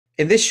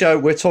In this show,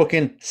 we're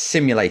talking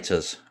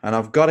simulators, and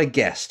I've got a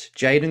guest,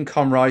 Jaden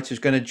Conwright, who's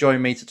going to join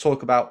me to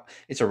talk about,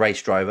 it's a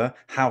race driver,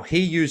 how he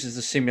uses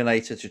the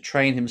simulator to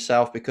train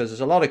himself, because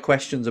there's a lot of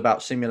questions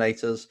about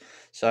simulators.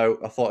 So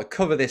I thought I'd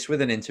cover this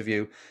with an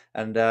interview,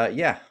 and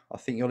yeah, I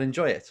think you'll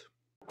enjoy it.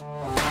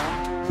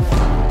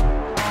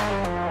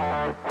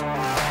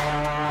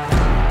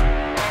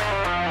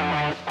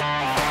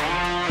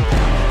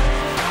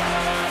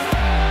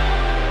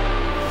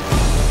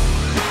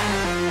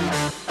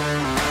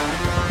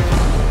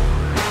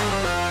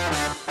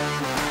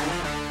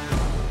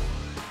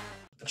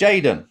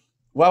 Jaden,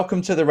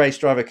 welcome to the Race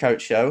Driver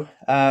Coach Show.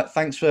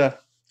 Thanks for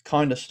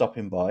kind of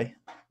stopping by,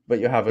 but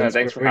you haven't.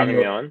 Thanks for having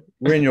me on.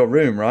 We're in your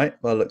room, right?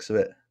 By the looks of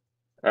it.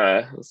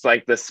 It's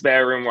like the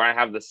spare room where I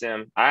have the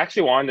sim. I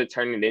actually wanted to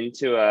turn it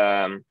into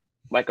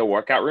like a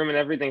workout room and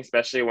everything,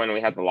 especially when we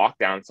had the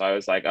lockdown. So I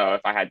was like, oh,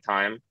 if I had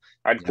time,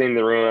 I'd clean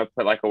the room up,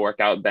 put like a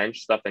workout bench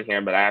stuff in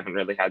here, but I haven't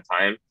really had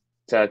time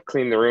to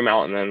clean the room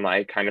out and then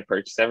like kind of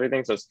purchase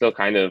everything. So it's still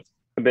kind of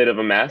a bit of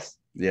a mess.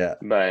 Yeah.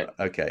 But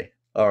okay.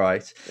 All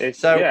right. It's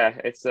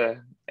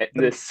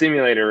the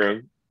simulator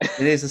room.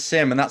 It is a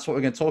sim, and that's what we're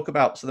going to talk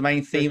about. So the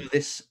main theme of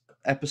this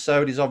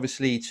episode is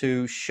obviously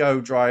to show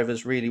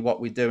drivers really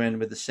what we're doing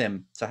with the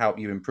sim to help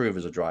you improve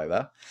as a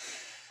driver.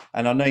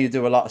 And I know you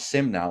do a lot of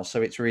sim now,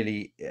 so it's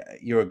really,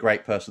 you're a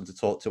great person to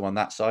talk to on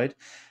that side.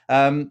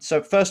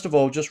 So first of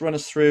all, just run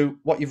us through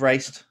what you've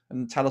raced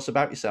and tell us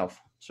about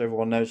yourself so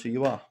everyone knows who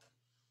you are.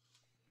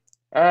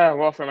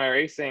 Well, for my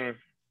racing,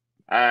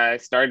 I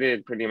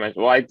started pretty much,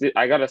 well,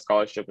 I got a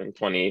scholarship in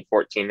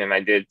 2014 and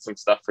I did some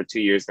stuff for 2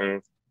 years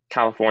in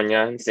California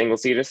and single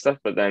seater stuff.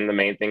 But then the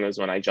main thing was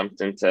when I jumped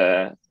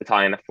into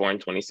Italian F4 in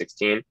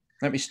 2016.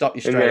 Let me stop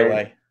you straight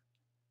away.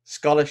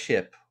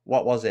 Scholarship,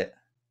 what was it?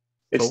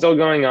 It's still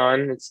going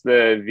on. It's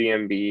the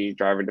VMB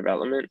driver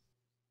development.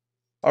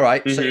 All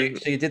right. So you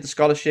did the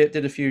scholarship,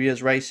 did a few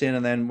years racing,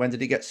 and then when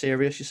did it get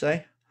serious, you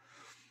say?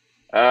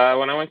 When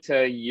I went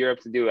to Europe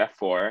to do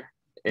F4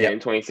 in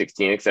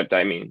 2016, except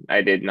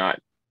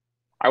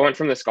I went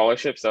from the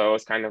scholarship, so it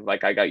was kind of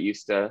like I got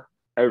used to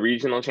a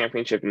regional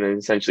championship and then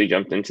essentially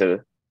jumped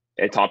into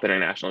a top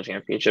international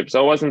championship.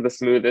 So it wasn't the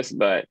smoothest,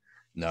 but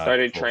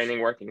started training,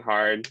 working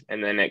hard,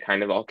 and then it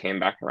kind of all came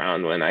back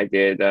around when I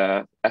did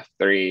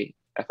F3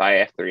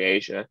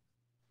 Asia,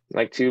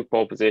 like 2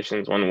 pole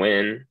positions, 1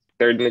 win,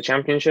 3rd in the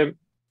championship.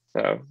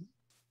 So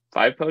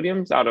 5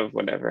 podiums out of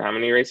whatever, how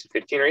many races,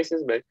 15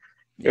 races, but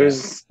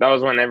that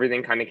was when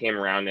everything kind of came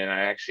around and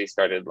I actually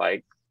started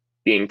like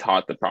being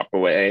taught the proper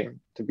way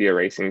to be a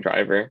racing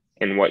driver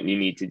and what you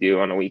need to do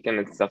on a weekend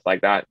and stuff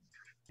like that.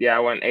 Yeah,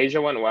 when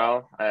Asia went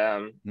well,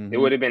 it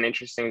would have been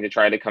interesting to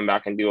try to come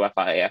back and do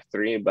FIA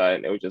F3,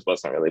 but it just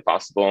wasn't really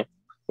possible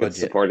with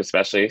support,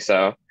 especially.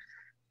 So,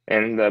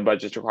 and the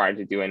budget's required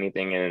to do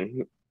anything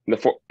in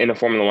a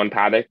Formula One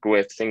paddock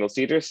with single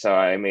seaters. So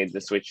I made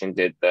the switch and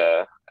did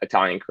the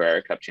Italian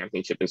Carrera Cup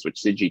Championship and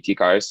switched to GT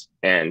cars.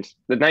 And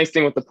the nice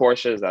thing with the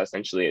Porsche is that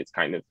essentially it's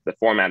kind of, the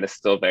format is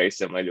still very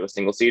similar to a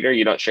single seater.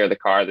 You don't share the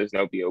car. There's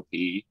no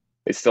BOP.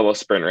 It's still a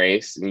sprint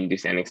race and you do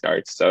standing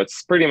starts. So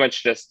it's pretty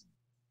much just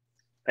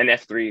an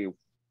F3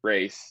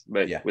 race,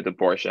 but with a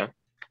Porsche.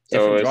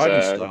 So different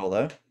driving style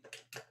though.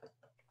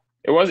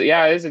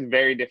 It is a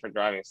very different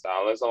driving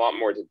style. There's a lot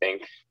more to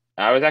think.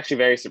 I was actually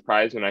very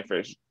surprised when I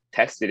first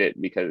tested it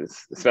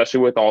because especially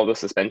with all the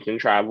suspension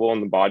travel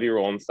and the body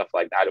roll and stuff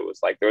like that, it was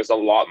like there was a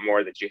lot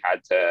more that you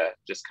had to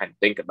just kind of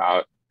think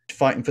about.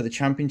 Fighting for the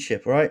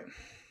championship, right?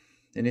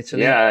 In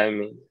Italy. Yeah, I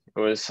mean, it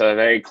was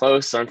very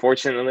close,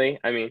 unfortunately.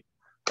 I mean,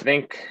 I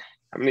think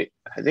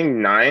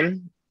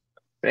 9.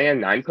 They had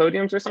 9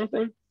 podiums or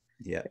something.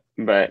 Yeah.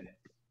 But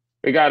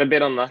we got a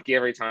bit unlucky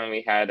every time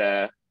we had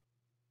a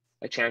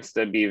chance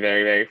to be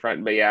very, very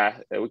front. But yeah,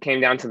 we came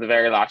down to the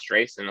very last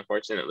race and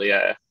unfortunately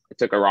I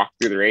took a rock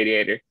through the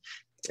radiator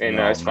and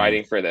I was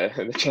fighting for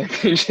the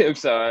championship.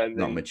 So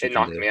it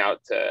knocked me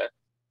out to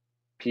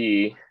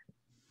P4,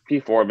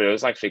 but it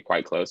was actually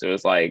quite close. It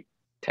was like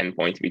 10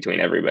 points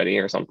between everybody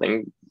or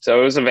something. So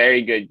it was a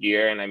very good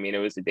year. And I mean, it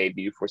was a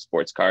debut for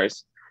sports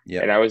cars.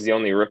 Yeah. And I was the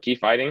only rookie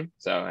fighting.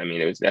 So, I mean,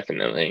 it was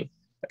definitely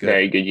a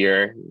very good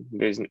year.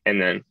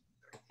 And then,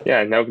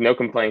 no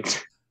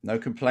complaints. No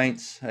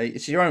complaints. Hey,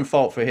 it's your own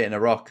fault for hitting a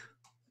rock.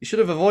 You should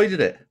have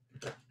avoided it.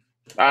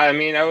 I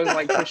mean, I was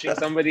like pushing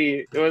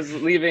somebody. It was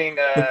leaving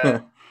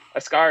a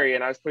Ascari,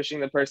 and I was pushing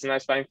the person I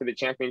was fighting for the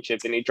championship,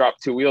 and he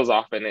dropped 2 wheels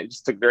off, and it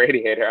just took the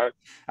radiator out.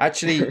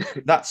 Actually,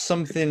 that's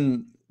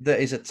something that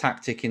is a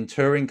tactic in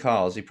touring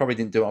cars. He probably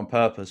didn't do it on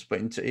purpose,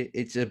 but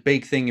it's a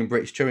big thing in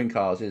British touring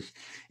cars is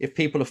if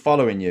people are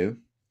following you,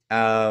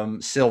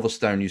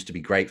 Silverstone used to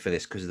be great for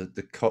this because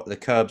the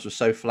curbs were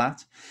so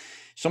flat.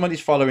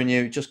 Somebody's following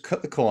you, just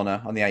cut the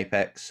corner on the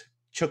apex,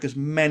 chuck as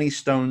many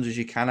stones as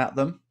you can at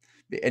them.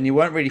 And you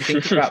weren't really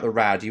thinking about the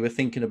rad. You were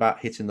thinking about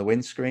hitting the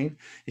windscreen.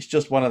 It's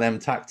just one of them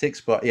tactics.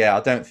 But yeah,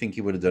 I don't think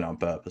he would have done it on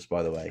purpose,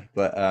 by the way.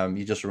 But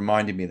you just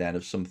reminded me then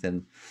of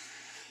something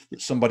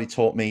that somebody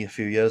taught me a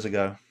few years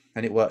ago.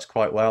 And it works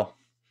quite well.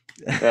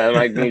 I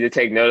might need to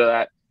take note of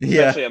that.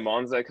 Yeah. especially at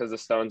Monza because the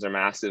stones are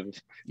massive.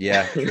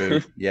 Yeah,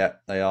 true. Yeah,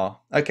 they are.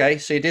 Okay,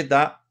 so you did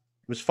that.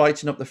 Was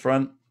fighting up the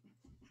front.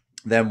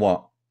 Then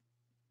what?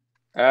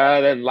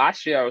 Then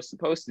last year I was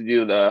supposed to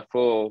do the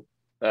full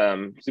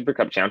Super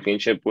Cup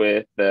championship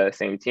with the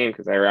same team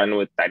because I ran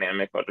with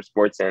Dynamic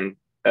Motorsports and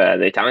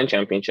the Italian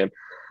championship.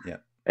 Yeah.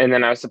 And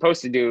then I was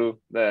supposed to do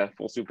the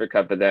full Super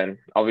Cup, but then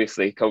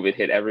obviously COVID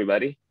hit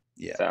everybody.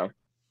 Yeah. So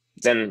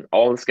then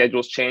all the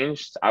schedules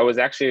changed. I was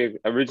actually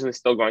originally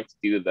still going to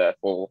do the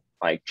full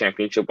like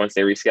championship once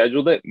they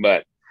rescheduled it,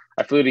 but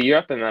I flew to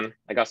Europe and then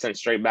I got sent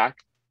straight back,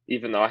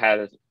 even though I had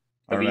I a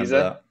remember visa.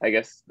 that. I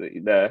guess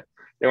they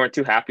weren't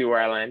too happy where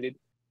I landed,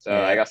 so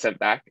I Yeah. got sent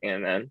back,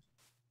 and then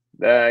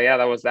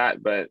that was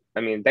that. But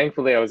I mean,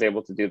 thankfully, I was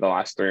able to do the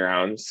last 3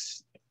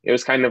 rounds. It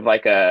was kind of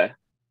like a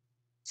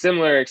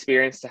similar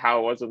experience to how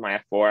it was with my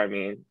F4. I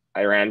mean,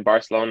 I ran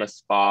Barcelona,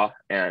 Spa,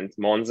 and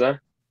Monza,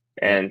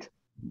 and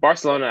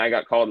Barcelona I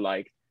got called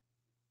like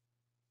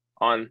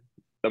on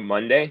the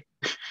Monday.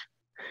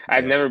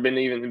 I've never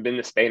even been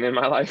to Spain in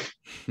my life,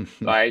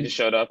 so I just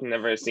showed up and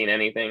never seen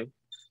anything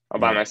all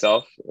by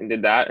myself and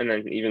did that. And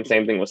then even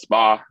same thing with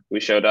Spa. We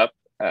showed up.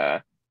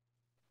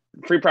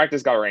 Free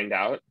practice got rained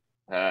out.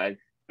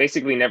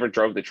 Basically never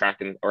drove the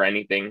track or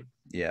anything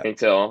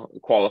until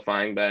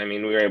qualifying. But I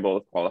mean, we were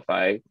able to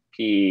qualify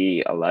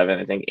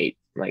P11, I think 8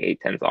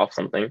 tenths off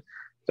something.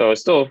 So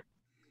it's still,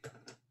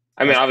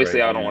 I mean, obviously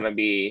crazy, I don't want to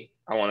be,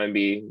 I want to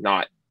be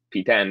not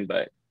P10,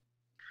 but,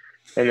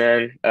 and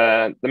then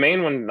the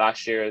main one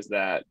last year is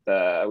that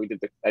I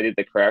did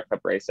the Carrera Cup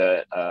race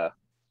at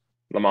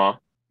Le Mans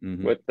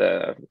with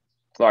the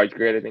large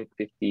grid, I think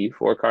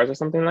 54 cars or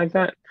something like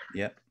that.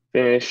 Yeah.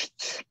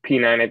 Finished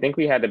P9. I think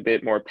we had a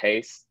bit more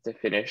pace to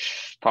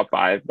finish top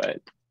 5, but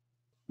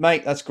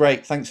mate, that's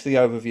great. Thanks for the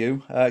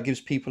overview. It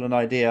gives people an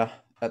idea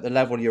at the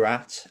level you're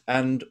at.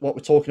 And what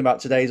we're talking about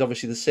today is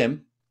obviously the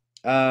sim.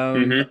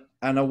 And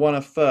I want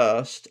to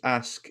first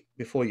ask,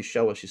 before you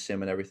show us your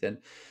sim and everything,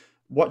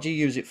 what do you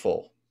use it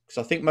for?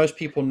 Because I think most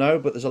people know,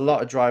 but there's a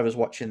lot of drivers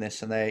watching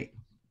this and they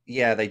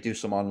do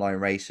some online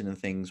racing and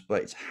things,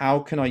 but it's how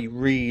can I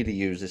really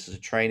use this as a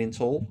training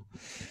tool?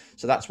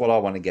 So that's what I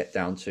want to get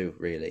down to,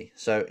 really.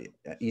 So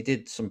you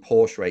did some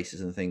Porsche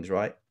races and things,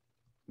 right?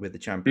 With the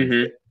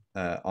championship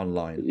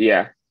online.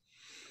 Yeah.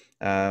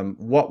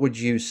 What would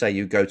you say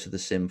you go to the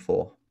sim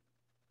for?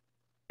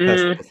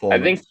 I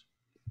think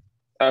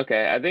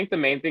the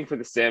main thing for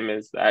the sim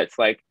is that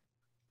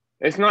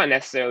it's not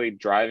necessarily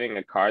driving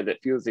a car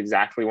that feels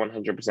exactly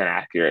 100%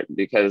 accurate,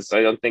 because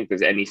I don't think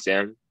there's any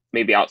sim,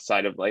 maybe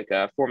outside of like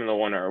a Formula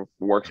One or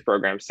works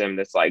program sim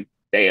that's like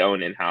they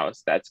own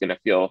in-house, that's going to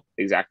feel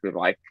exactly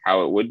like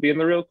how it would be in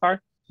the real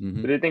car.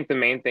 But I think the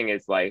main thing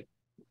is like,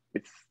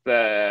 it's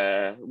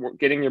the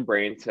getting your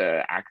brain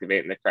to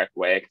activate in the correct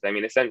way. Because I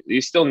mean, you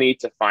still need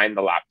to find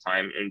the lap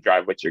time and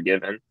drive what you're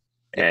given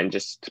and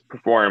just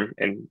perform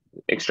and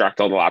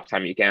extract all the lap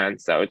time you can.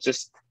 So it's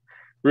just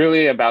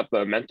really about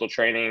the mental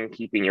training,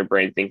 keeping your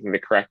brain thinking the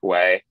correct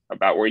way,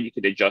 about where you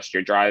could adjust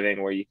your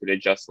driving, where you could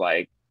adjust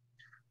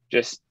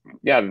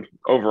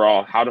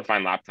overall how to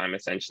find lap time,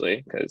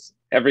 essentially, because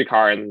every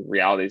car in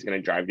reality is going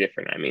to drive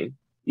different. I mean,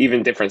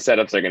 even different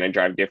setups are going to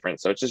drive different.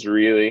 So it's just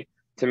really,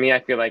 to me, I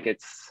feel like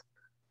it's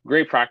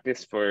great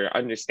practice for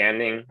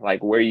understanding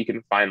like where you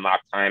can find lap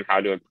time, how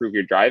to improve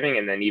your driving,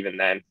 and then even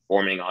then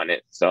performing on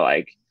it. So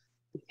like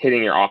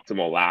hitting your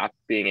optimal lap,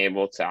 being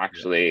able to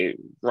actually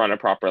run a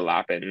proper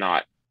lap and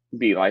not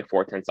be like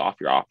 4 tenths off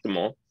your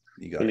optimal,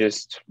 and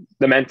just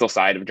the mental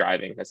side of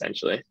driving,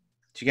 essentially.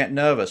 Do you get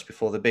nervous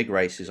before the big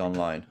races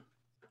online?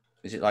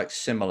 Is it like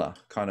similar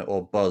kind of,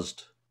 or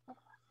buzzed?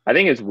 I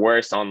think it's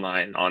worse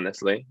online,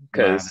 honestly,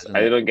 because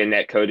I don't get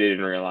net coded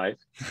in real life.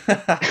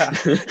 Yeah,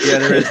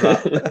 there is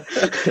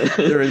that.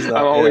 There is that.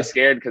 I'm always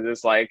scared because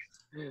it's like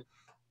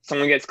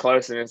someone gets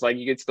close and it's like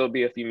you could still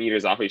be a few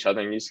meters off each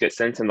other and you just get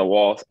sent in the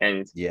wall,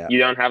 and you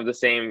don't have the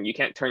same, you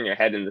can't turn your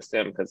head in the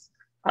sim because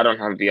I don't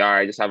have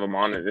VR, I just have a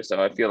monitor.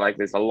 So I feel like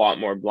there's a lot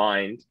more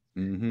blind.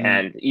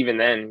 And even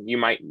then you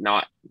might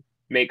not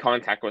make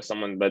contact with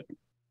someone, but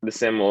the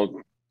sim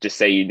will just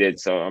say you did.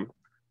 So I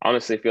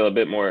honestly feel a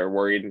bit more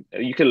worried.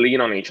 You could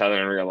lean on each other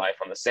in real life.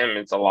 On the sim,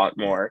 it's a lot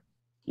more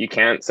you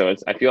can't. So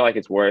I feel like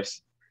it's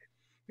worse.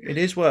 It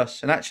is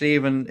worse. And actually,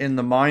 even in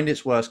the mind,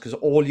 it's worse because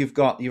all you're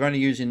only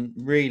using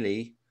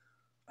really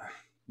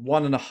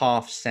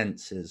 1.5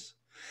 senses.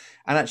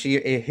 And actually,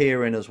 you're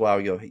hearing as well.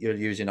 You're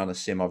using on a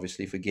sim,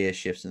 obviously, for gear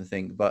shifts and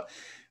things. But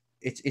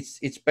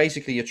it's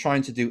basically you're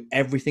trying to do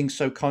everything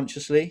so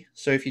consciously.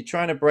 So if you're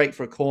trying to brake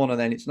for a corner,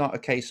 then it's not a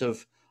case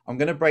of I'm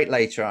going to brake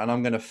later and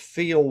I'm going to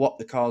feel what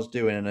the car's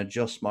doing and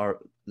adjust my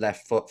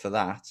left foot for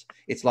that.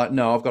 It's like,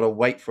 no, I've got to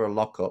wait for a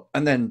lockup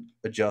and then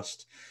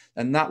adjust.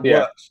 And that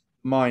works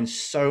mine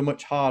so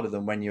much harder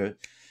than when you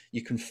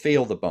can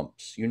feel the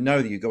bumps. You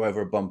know that you go over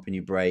a bump and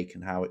you brake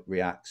and how it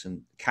reacts,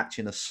 and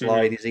catching a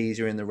slide is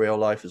easier in the real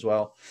life as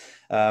well,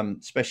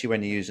 especially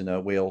when you're using a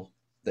wheel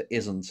that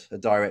isn't a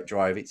direct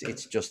drive.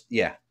 It's just,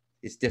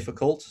 it's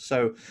difficult.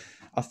 So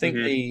I think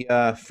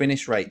the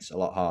finish rate's a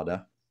lot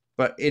harder,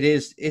 but it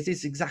is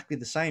exactly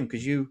the same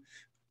because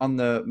on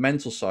the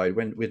mental side,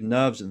 when with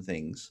nerves and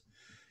things,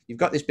 you've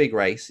got this big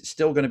race. It's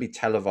still going to be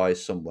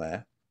televised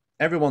somewhere.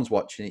 Everyone's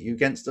watching it. You're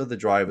against other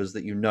drivers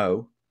that you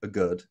know are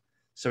good.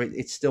 So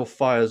it still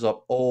fires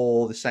up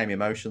all the same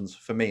emotions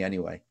for me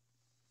anyway.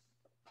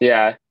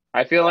 Yeah,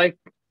 I feel like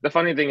the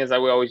funny thing is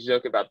that we always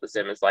joke about the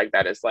sim is like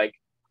that. It's like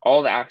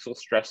all the actual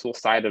stressful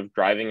side of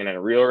driving in a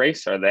real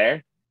race are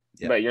there,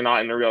 Yeah. but you're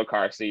not in a real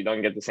car, so you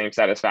don't get the same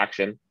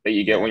satisfaction that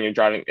you get Yeah. when you're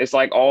driving. It's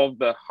like all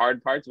the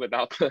hard parts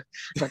without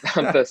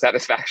the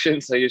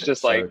satisfaction. So it's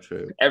just So like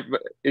true. as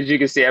you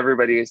can see,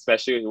 everybody,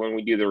 especially when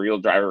we do the real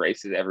driver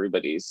races,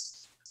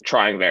 everybody's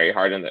trying very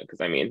hard in it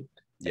because I mean,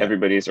 Yeah.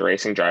 everybody's a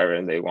racing driver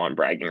and they want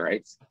bragging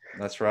rights.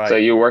 That's right. So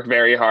you work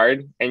very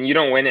hard and you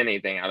don't win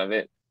anything out of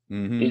it.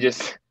 Mm-hmm. You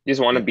just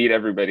want to beat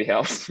everybody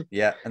else.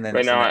 Yeah, and then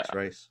Right it's now, the next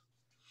race.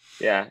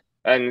 Yeah,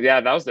 and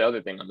yeah, that was the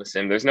other thing on the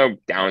sim. There's no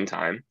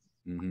downtime,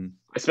 Mm-hmm.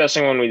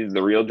 especially when we did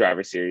the real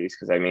driver series.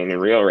 Because I mean, in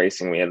real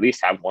racing, we at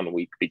least have 1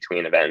 week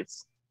between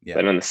events. Yeah.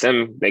 But in the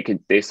sim,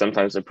 they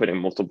sometimes are putting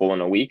multiple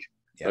in a week.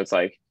 Yeah. So it's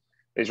like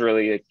there's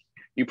really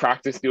you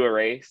practice, do a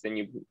race, then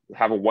you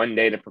have a 1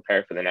 day to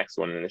prepare for the next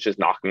one, and it's just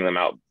knocking them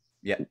out.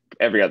 Yeah.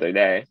 Every other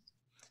day.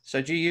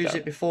 So do you use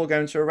it before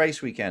going to a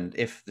race weekend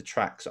if the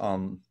track's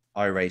on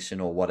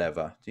iRacing or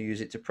whatever? Do you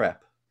use it to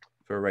prep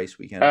for a race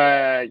weekend?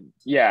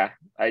 Yeah,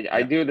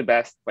 I do the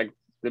best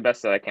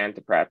that I can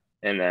to prep,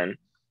 and then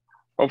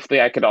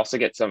hopefully I could also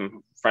get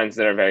some friends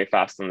that are very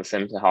fast on the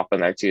sim to hop in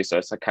there too. So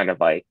it's kind of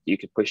like you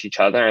could push each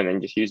other and then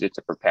just use it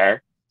to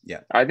prepare.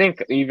 Yeah, I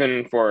think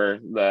even for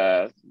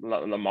the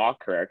Le Mans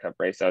Carrera Cup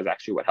race, that was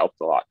actually what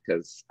helped a lot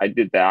because I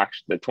did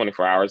the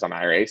 24 hours on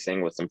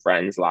iRacing with some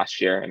friends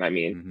last year, and I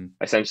mean,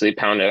 essentially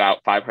pounded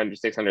out 500,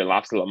 600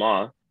 laps of Le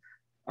Mans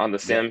on the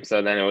sim. Yeah.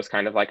 So then it was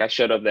kind of like I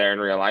showed up there in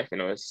real life,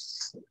 and it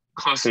was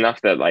close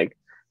enough that like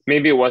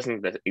maybe it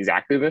wasn't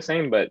exactly the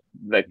same, but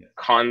the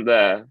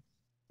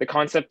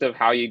concept of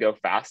how you go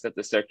fast at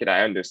the circuit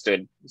I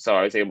understood, so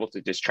I was able to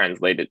just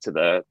translate it to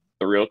the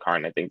real car,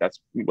 and I think that's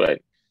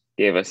what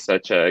gave us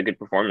such a good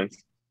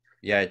performance.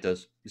 Yeah, it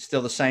does. It's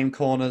still the same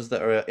corners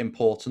that are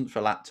important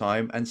for lap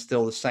time, and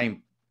still the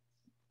same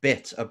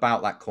bit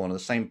about that corner, the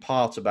same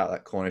part about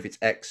that corner. If it's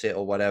exit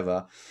or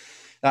whatever,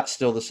 that's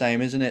still the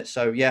same, isn't it?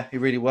 So yeah,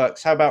 it really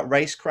works. How about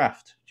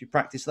racecraft? Do you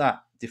practice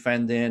that?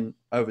 Defending,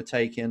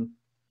 overtaking?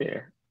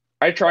 Yeah,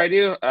 I try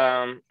to.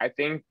 I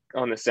think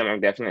on the sim,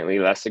 I'm definitely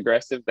less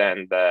aggressive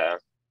than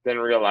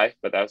real life,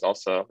 but that was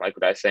also like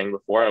what I was saying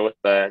before with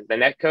the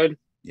net code.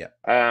 Yeah.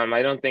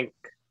 I don't think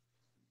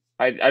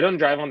I don't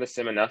drive on the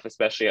sim enough,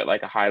 especially at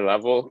like a high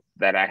level,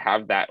 that I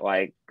have that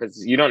like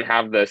because you don't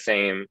have the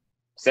same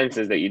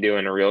senses that you do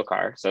in a real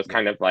car. So it's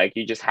kind of like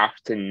you just have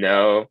to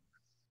know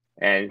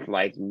and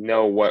like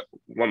know what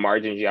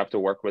margins you have to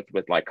work with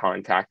like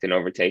contact and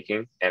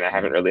overtaking. And I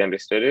haven't really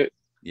understood it.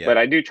 Yeah. But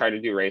I do try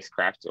to do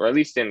racecraft, or at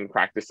least in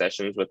practice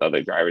sessions with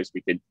other drivers,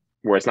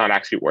 where it's not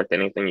actually worth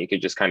anything. You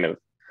could just kind of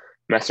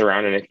mess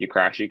around, and if you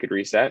crash, you could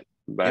reset.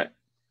 But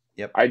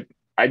yep.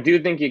 I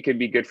do think it could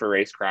be good for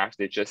racecraft.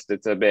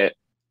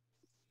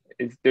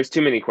 There's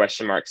too many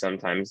question marks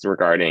sometimes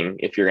regarding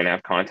if you're going to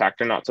have contact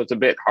or not. So it's a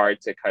bit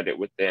hard to cut it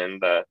within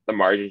the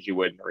margins you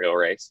would in a real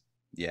race.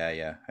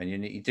 Yeah. And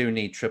you do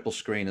need triple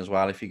screen as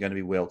well if you're going to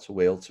be wheel to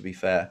wheel, to be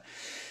fair.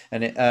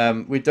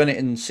 And we've done it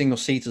in single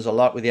seaters a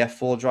lot with the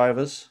F4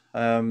 drivers.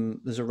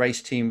 There's a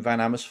race team, Van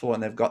Amersfoort,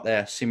 and they've got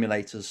their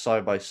simulators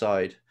side by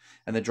side.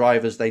 And the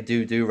drivers, they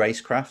do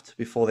racecraft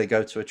before they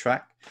go to a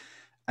track.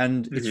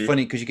 And it's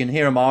funny because you can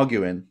hear them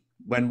arguing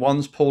when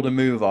one's pulled a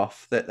move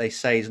off that they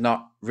say is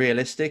not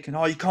realistic, and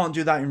you can't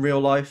do that in real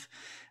life.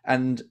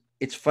 And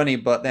it's funny,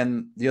 but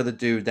then the other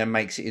dude then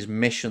makes it his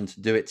mission to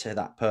do it to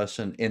that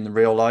person in the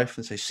real life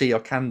and say, see, I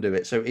can do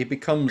it. So it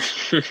becomes,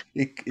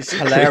 it's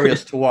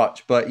hilarious to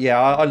watch. But yeah,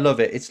 I love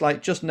it. It's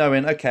like just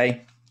knowing,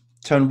 okay,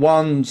 turn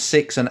 1,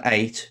 6, and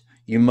 8,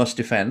 you must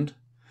defend.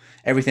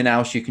 Everything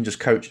else you can just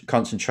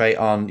concentrate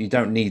on. You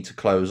don't need to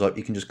close up.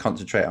 You can just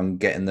concentrate on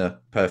getting the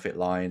perfect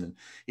line. And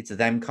it's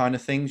them kind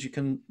of things you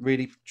can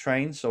really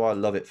train. So I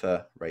love it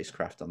for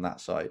racecraft on that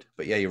side.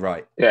 But yeah, you're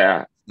right.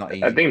 Yeah. Not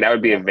easy. I think that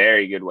would be a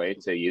very good way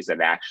to use it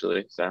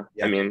actually. So,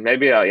 yeah. I mean,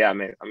 maybe I'm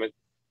going to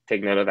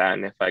take note of that.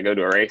 And if I go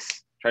to a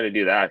race, try to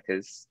do that,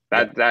 because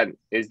that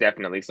is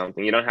definitely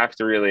something. You don't have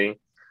to really,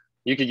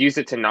 you could use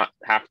it to not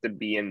have to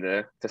be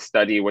to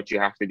study what you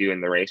have to do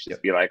in the race.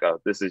 Just be like, oh,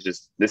 this is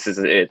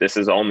it. This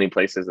is the only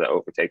places that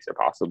overtakes are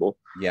possible.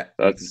 Yeah.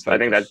 So I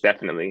think that's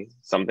definitely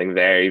something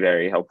very,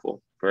 very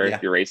helpful for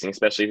if you're racing,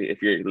 especially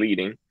if you're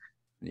leading.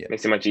 Yeah.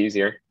 Makes it much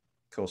easier.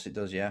 Of course it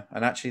does, yeah.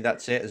 And actually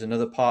that's it. There's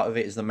another part of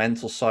it is the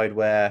mental side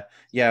where,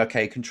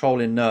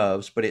 controlling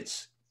nerves, but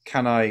it's,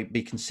 can I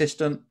be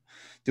consistent?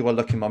 Do I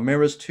look in my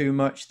mirrors too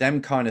much?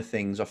 Them kind of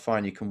things I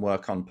find you can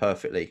work on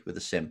perfectly with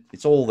the sim.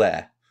 It's all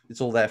there.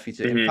 It's all there for you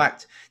to. In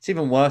fact, it's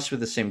even worse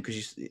with the sim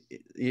because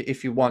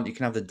if you want, you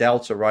can have the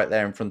delta right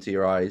there in front of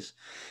your eyes,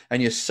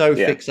 and you're so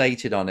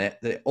fixated on it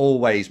that it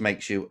always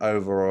makes you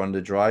over or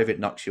under drive. It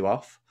knocks you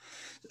off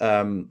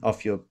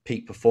your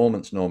peak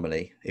performance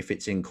normally if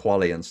it's in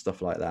quali and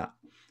stuff like that.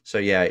 So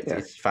yeah, Yeah.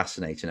 it's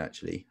fascinating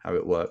actually how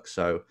it works.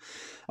 So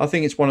I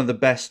think it's one of the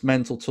best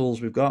mental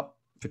tools we've got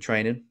for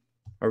training.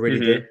 I really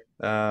do.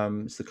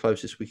 It's the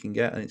closest we can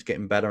get, and it's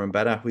getting better and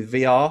better with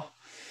VR.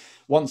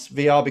 Once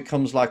VR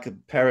becomes like a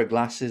pair of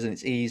glasses and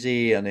it's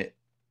easy, and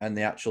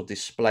the actual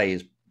display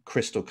is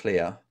crystal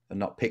clear and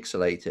not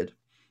pixelated,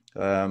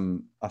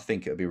 I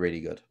think it'll be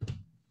really good.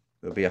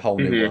 It'll be a whole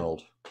new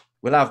world.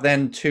 We'll have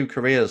then two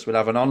careers. We'll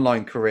have an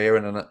online career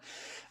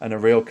and a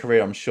real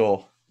career. I'm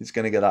sure it's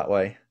going to go that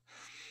way.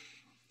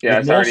 Yeah, With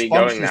it's more already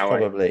going sponsors, that way.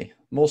 probably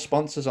more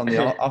sponsors on the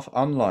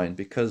online,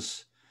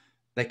 because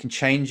they can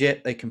change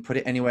it. They can put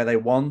it anywhere they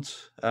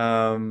want.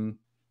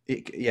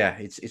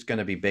 It's going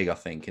to be big. I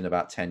think in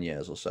about 10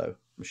 years or so.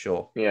 I'm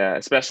sure. Yeah,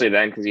 especially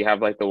then because you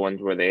have like the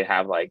ones where they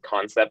have like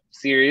concept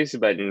series,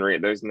 but they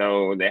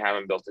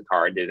haven't built a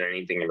car, did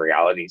anything in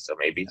reality. So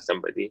maybe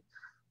somebody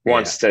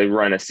wants to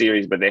run a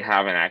series, but they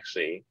haven't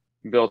actually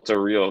built a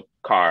real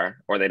car,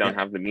 or they don't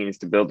have the means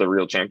to build a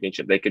real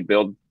championship. They could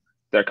build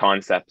their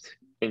concept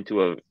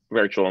into a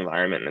virtual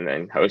environment and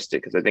then host it.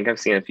 Because I think I've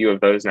seen a few of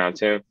those now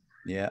too.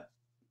 Yeah.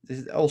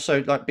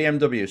 Also, like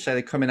BMW, say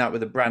they're coming out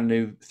with a brand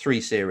new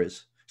 3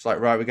 Series. It's like,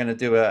 right, we're going to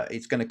do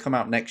it's going to come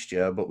out next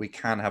year, but we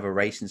can have a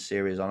racing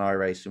series on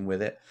iRacing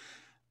with it.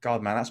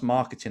 God, man, that's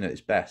marketing at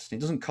its best. It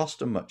doesn't cost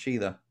them much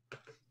either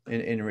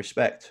in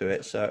respect to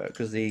it. So,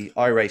 because the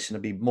iRacing will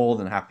be more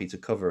than happy to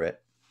cover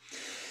it.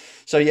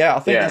 So, yeah,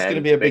 I think that's going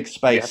to be a big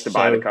space. You have to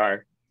buy the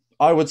car.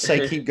 I would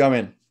say keep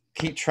going,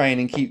 keep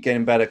training, keep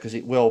getting better, because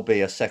it will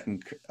be a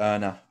second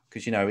earner.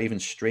 Because, you know, even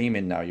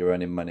streaming now, you're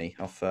earning money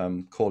off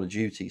Call of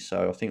Duty.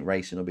 So I think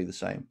racing will be the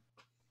same.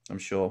 I'm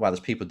sure. Well, there's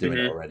people doing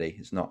it already.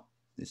 It's not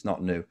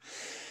new.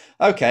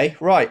 Okay,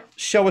 right.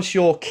 Show us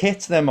your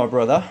kit then, my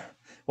brother.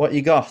 What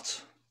you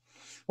got?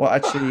 What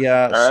actually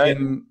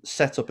sim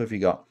setup have you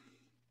got?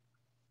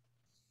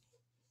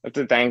 I have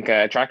to thank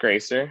Track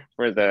Racer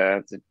for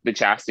the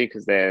chassis,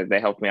 because they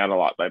helped me out a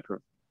lot by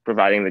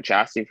providing the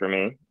chassis for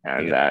me,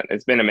 and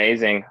it's been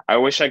amazing. I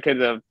wish I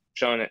could have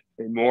shown it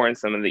more in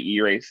some of the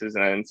e-races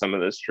and in some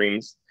of the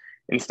streams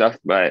and stuff,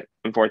 but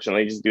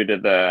unfortunately, just due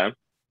to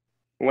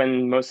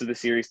when most of the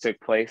series took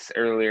place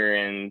earlier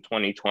in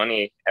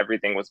 2020,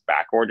 everything was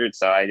back ordered,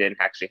 so I didn't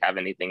actually have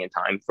anything in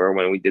time for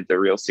when we did the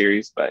real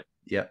series. But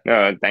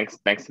no, thanks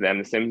to them,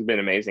 the sim's been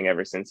amazing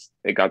ever since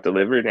it got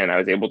delivered, and I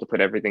was able to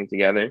put everything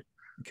together.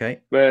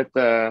 Okay. But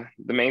the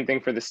main thing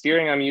for the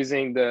steering, I'm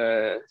using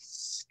the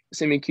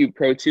simucube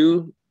Pro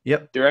 2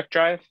 direct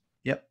drive.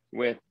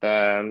 With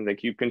the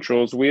Cube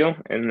Controls wheel,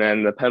 and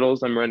then the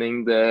pedals, I'm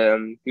running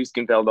the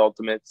Huskenfeld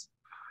Ultimates.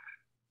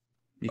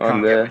 You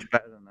can't get much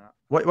better than that.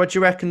 What do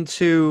you reckon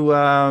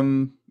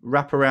to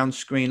wrap around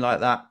screen like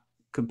that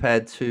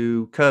compared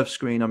to curved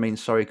screen?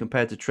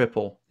 Compared to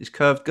triple. Is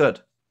curved good?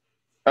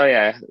 Oh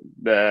yeah,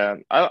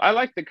 I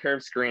like the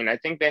curved screen. I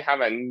think they have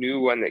a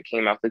new one that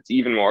came out that's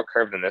even more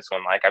curved than this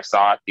one. Like, I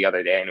saw it the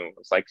other day, and it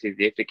was like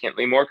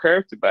significantly more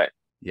curved. But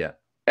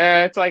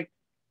it's like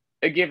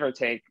a give or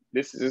take.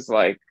 This is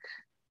like,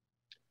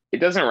 it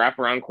doesn't wrap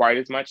around quite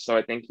as much, so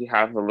I think you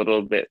have a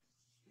little bit,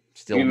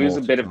 you lose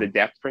a bit of the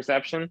depth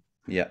perception.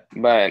 Yeah.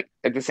 But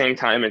at the same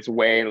time, it's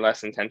way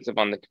less intensive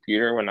on the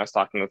computer. When I was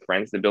talking with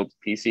friends that build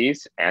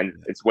PCs, and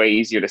it's way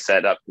easier to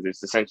set up, because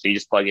it's essentially you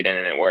just plug it in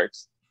and it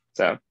works.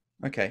 So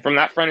from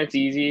that front, it's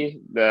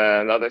easy.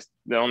 The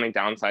only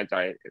downsides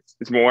are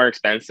it's more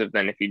expensive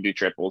than if you do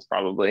triples,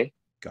 probably.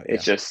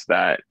 It's just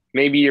that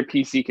maybe your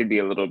PC could be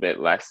a little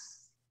bit less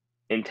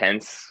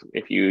intense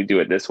if you do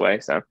it this way.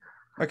 So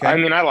I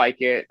mean, I like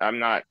it. I'm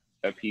not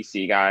a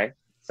PC guy,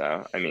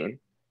 so I mean,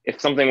 if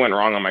something went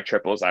wrong on my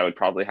triples, I would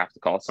probably have to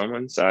call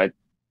someone. So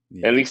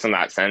at least in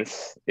that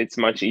sense, it's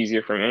much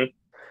easier for me.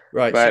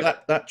 Right. But so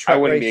that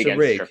Track Racer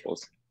rig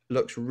triples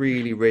looks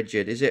really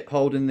rigid. Is it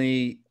holding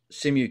the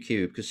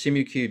simucube? Because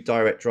simucube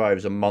direct drive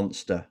is a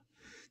monster.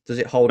 Does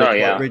it hold it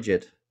quite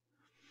rigid?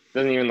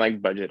 Doesn't even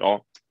like budge at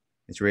all.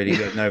 It's really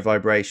good. No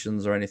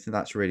vibrations or anything.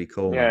 That's really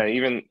cool. Yeah,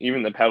 man.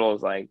 Even the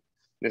pedals, like,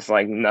 it's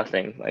like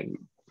nothing. Like,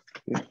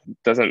 it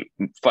doesn't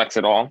flex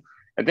at all.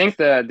 I think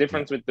the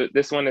difference with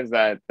this one is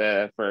that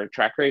for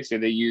Track Racer,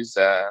 they use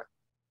I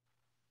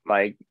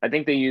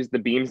think they use the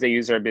beams they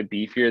use are a bit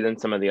beefier than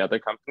some of the other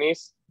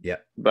companies. Yeah.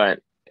 But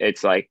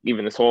it's like,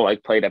 even this whole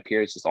like plate up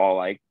here is just all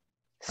like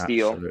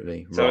steel.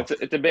 Absolutely. So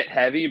it's a bit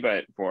heavy,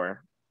 but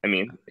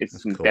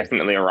it's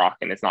definitely a rock,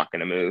 and it's not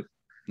going to move.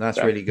 That's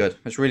really good.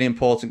 It's really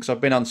important, because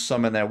I've been on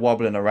some and they're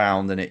wobbling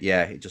around, and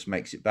it just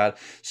makes it bad.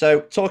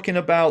 So talking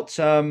about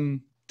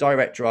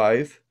direct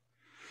drive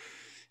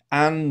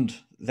and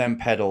then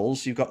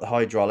pedals, you've got the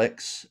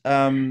hydraulics.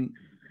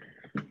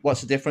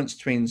 What's the difference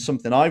between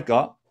something I've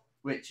got,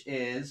 which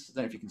is, I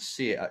don't know if you can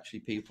see it actually,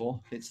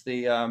 people. It's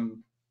the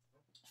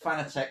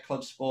Fanatec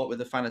Clubsport with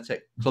the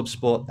Fanatec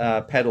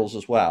Clubsport pedals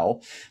as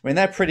well. I mean,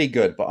 they're pretty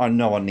good, but I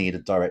know I need a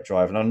direct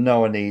drive, and I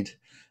know I need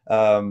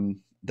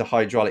the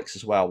hydraulics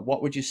as well.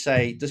 What would you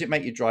say? Does it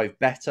make you drive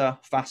better,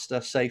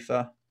 faster,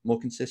 safer, more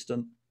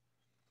consistent?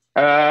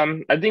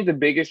 I think the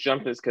biggest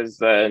jump is because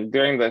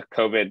during the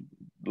COVID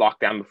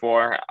lockdown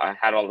before I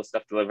had all the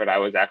stuff delivered, I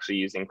was actually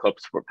using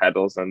Clubsport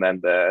pedals and then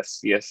the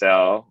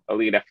CSL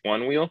Elite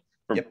F1 wheel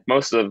for Yep.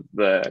 most of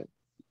the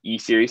E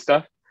Series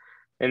stuff.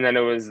 And then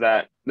it was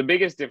that the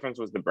biggest difference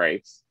was the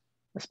brakes,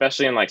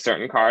 especially in like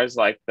certain cars,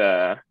 like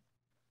the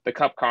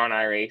Cup car on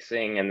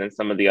iRacing, and then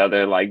some of the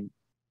other like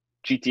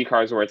GT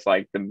cars where it's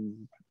like the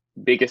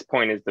biggest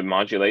point is the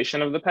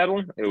modulation of the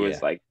pedal. It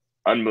was like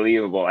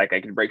unbelievable. Like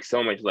I could brake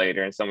so much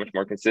later and so much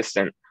more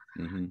consistent.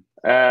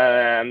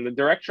 Mm-hmm. The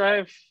direct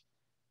drive,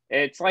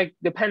 it's like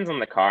depends on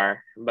the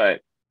car,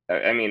 but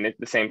I mean at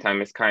the same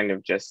time it's kind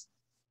of just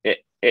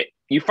it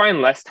you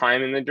find less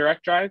time in the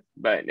direct drive,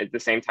 but at the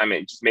same time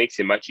it just makes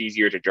it much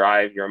easier to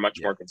drive. You're much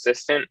more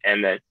consistent,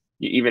 and then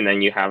even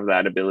then you have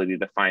that ability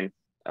to find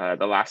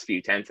the last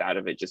few tenths out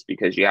of it just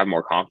because you have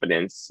more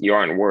confidence. You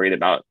aren't worried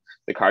about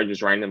the car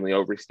just randomly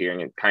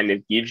oversteering. It kind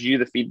of gives you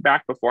the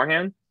feedback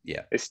beforehand.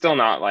 Yeah, it's still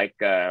not like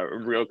a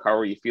real car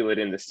where you feel it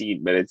in the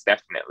seat, but it's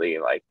definitely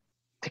like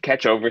to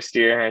catch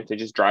oversteer and to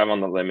just drive on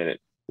the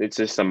limit. It's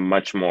just a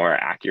much more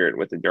accurate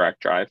with the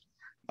direct drive.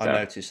 I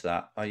noticed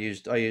that. I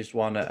used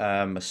one at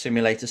a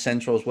simulator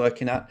center I was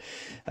working at,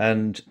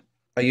 and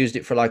I used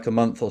it for like a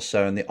month or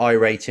so, and the I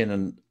rating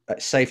and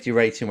safety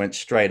rating went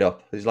straight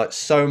up. It was like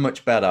so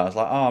much better. I was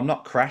like, oh, I'm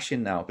not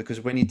crashing now,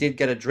 because when you did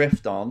get a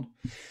drift on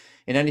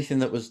in anything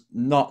that was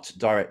not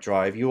direct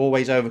drive, you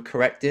always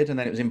overcorrected, and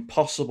then it was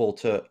impossible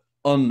to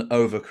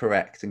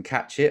un-overcorrect and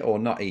catch it, or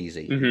not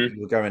easy. Mm-hmm.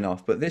 You were going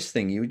off. But this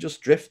thing, you were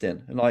just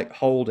drifting and like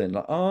holding,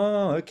 like,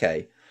 oh,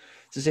 okay.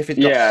 It's as if it's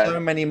got so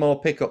many more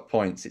pickup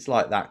points. It's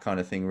like that kind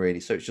of thing, really.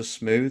 So it's just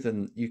smooth,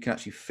 and you can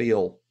actually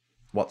feel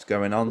what's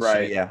going on.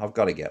 Right. So yeah, I've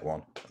got to get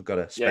one. I've got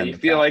to spend. Yeah, you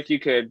feel like you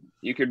could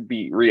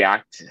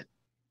react.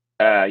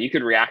 You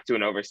could react to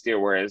an oversteer,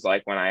 whereas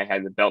like when I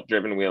had the belt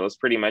driven wheel, it's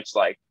pretty much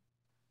like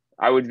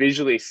I would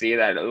visually see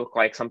that it looked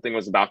like something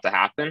was about to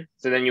happen.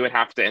 So then you would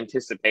have to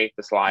anticipate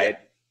the slide,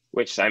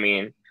 which I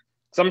mean,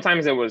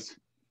 sometimes it was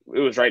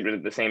right, but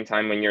at the same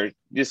time, when you're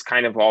just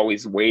kind of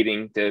always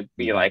waiting to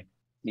be like,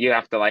 you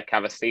have to like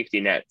have a safety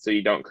net so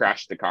you don't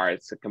crash the car.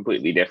 It's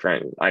completely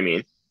different. I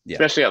mean,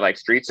 especially at like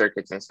street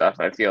circuits and stuff,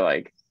 I feel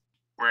like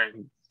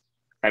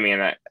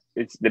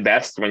it's the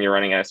best when you're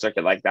running at a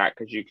circuit like that,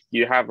 because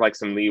you have like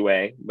some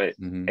leeway, but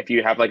if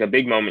you have like a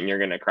big moment, you're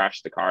going to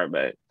crash the car.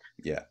 But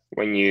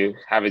when you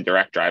have a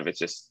direct drive, it's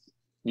just,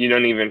 you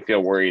don't even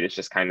feel worried. It's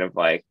just kind of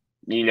like,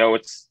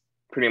 it's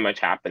pretty much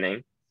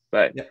happening.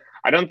 But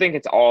I don't think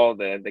it's all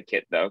the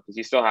kit though, because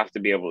you still have to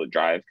be able to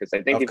drive. Because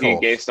I think if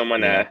you gave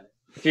someone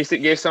if you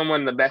gave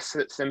someone the best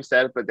sim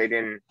setup, but they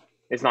didn't,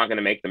 it's not going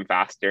to make them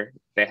faster.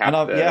 They have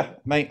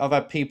mate, I've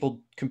had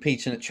people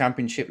competing at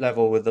championship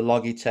level with the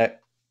Logitech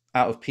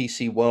out of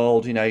PC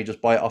World. You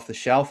just buy it off the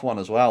shelf one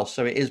as well.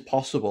 So it is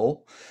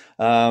possible,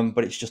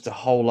 but it's just a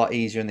whole lot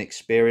easier, and the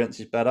experience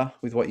is better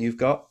with what you've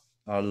got.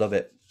 I love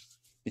it.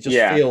 It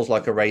just feels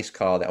like a race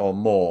car, or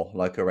more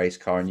like a race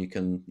car, and you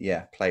can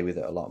play with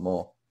it a lot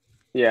more.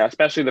 Yeah,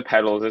 especially the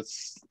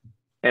pedals.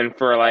 And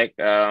for like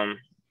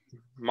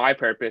my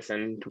purpose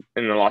and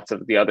lots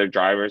of the other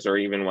drivers, or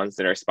even ones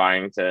that are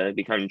aspiring to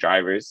become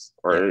drivers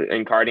or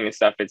in karting and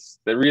stuff,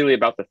 they're really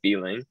about the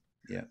feeling.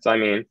 So I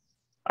mean,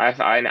 I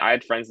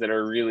had friends that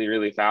are really,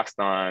 really fast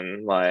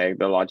on like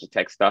the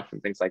Logitech stuff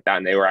and things like that,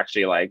 and they were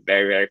actually like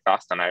very, very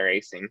fast on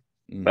iRacing.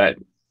 But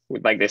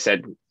like they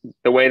said,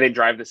 the way they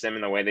drive the sim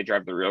and the way they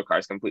drive the real car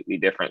is completely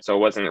different. So it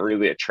wasn't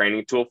really a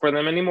training tool for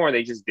them anymore.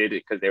 They just did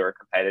it because they were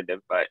competitive.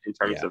 But in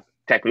terms of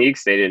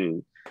techniques,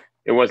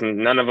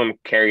 none of them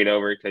carried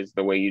over, because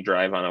the way you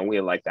drive on a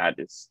wheel like that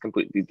is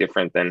completely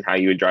different than how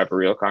you would drive a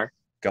real car.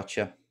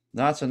 Gotcha.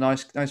 No, that's a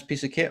nice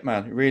piece of kit,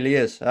 man. It really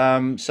is.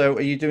 So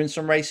are you doing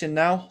some racing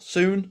now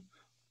soon,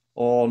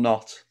 or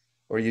not?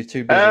 Or are you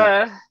too busy?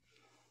 You're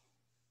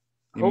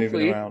hopefully,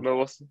 moving around. But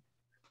we'll see.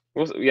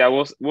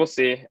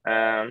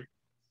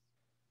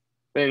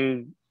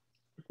 And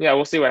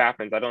we'll see what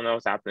happens. I don't know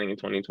what's happening in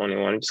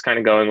 2021. I'm just kind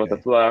of going with the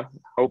flow,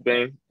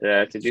 hoping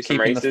to do just some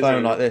races. Keeping the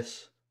phone like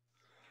this.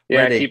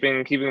 Yeah,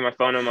 keeping my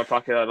phone in my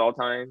pocket at all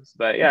times.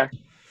 But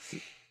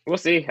we'll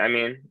see. I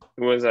mean,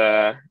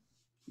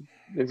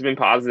 it's been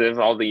positive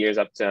all the years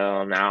up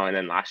till now, and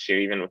then last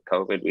year, even with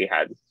COVID, we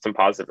had some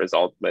positive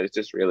results. But it's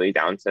just really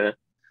down to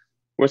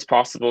what's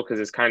possible, because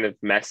it's kind of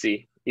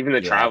messy. Even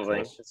the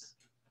traveling, it's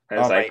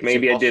like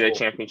maybe I did a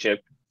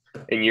championship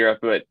in Europe,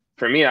 but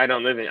for me,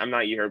 I'm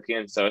not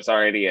European, so it's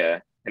already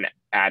an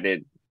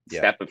added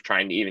step of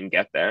trying to even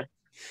get there.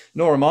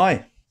 Nor am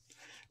I.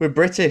 We're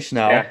British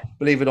now,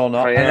 believe it or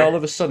not. And all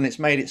of a sudden it's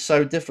made it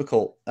so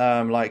difficult.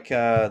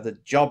 The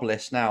job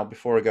list now,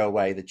 before I go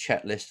away, the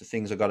checklist of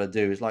things I've got to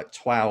do is like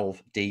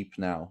 12 deep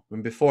now.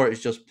 And before it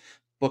was just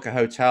book a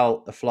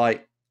hotel, a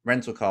flight,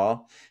 rental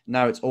car.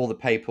 Now it's all the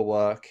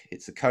paperwork.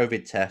 It's the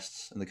COVID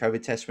tests, and the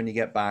COVID tests when you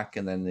get back,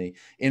 and then the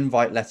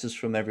invite letters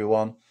from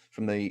everyone,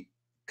 from the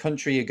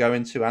country you're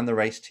going to and the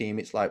race team.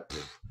 It's like,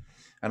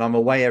 and I'm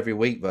away every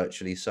week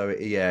virtually. So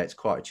it's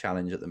quite a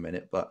challenge at the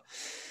minute, but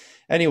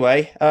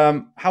anyway,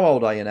 how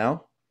old are you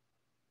now?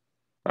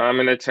 I'm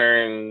going to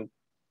turn,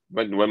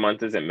 what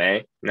month is it?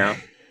 May now?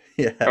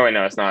 Oh wait,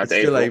 no, it's not. It's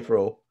It's still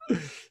April.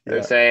 April.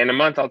 They say in a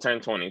month I'll turn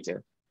 22.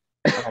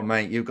 Oh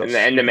mate, At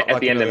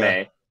the end of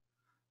May.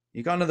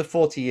 You got another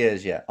 40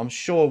 years yet. I'm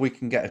sure we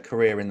can get a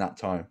career in that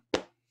time.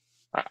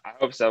 I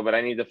hope so, but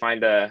I need to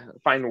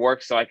find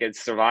work so I could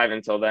survive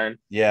until then.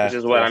 Yeah, which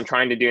is what I'm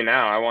trying to do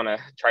now. I want to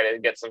try to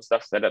get some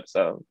stuff set up.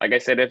 So, like I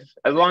said,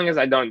 as long as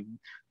I don't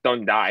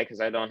die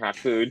because I don't have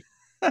food,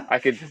 I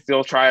could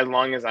still try as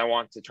long as I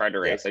want to try to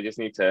race. I just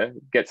need to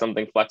get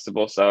something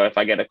flexible. So if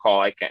I get a call,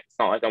 I can't. It's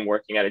not like I'm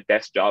working at a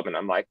desk job and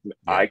I'm like,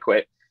 I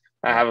quit.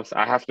 I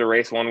have to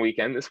race one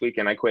weekend. This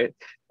weekend I quit.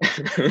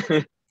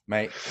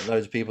 Mate,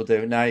 loads of people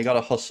do. Now you got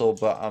to hustle,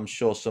 but I'm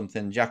sure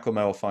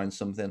Giacomo will find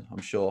something,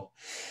 I'm sure.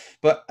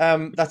 But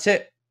that's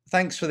it.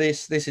 Thanks for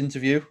this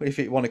interview, if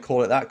you want to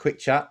call it that, quick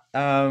chat.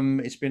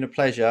 It's been a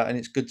pleasure, and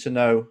it's good to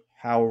know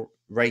how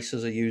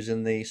racers are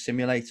using the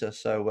simulator.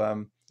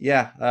 So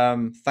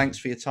thanks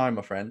for your time,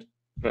 my friend.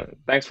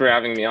 Thanks for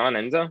having me on,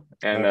 Enzo.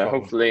 And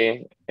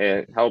hopefully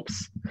it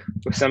helps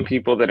with some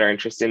people that are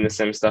interested in the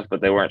sim stuff,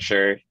 but they weren't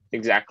sure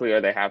exactly, or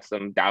they have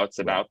some doubts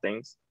about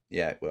things.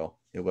 Yeah, it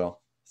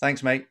will.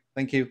 Thanks, mate.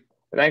 Thank you.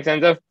 Thanks,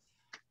 Enzo.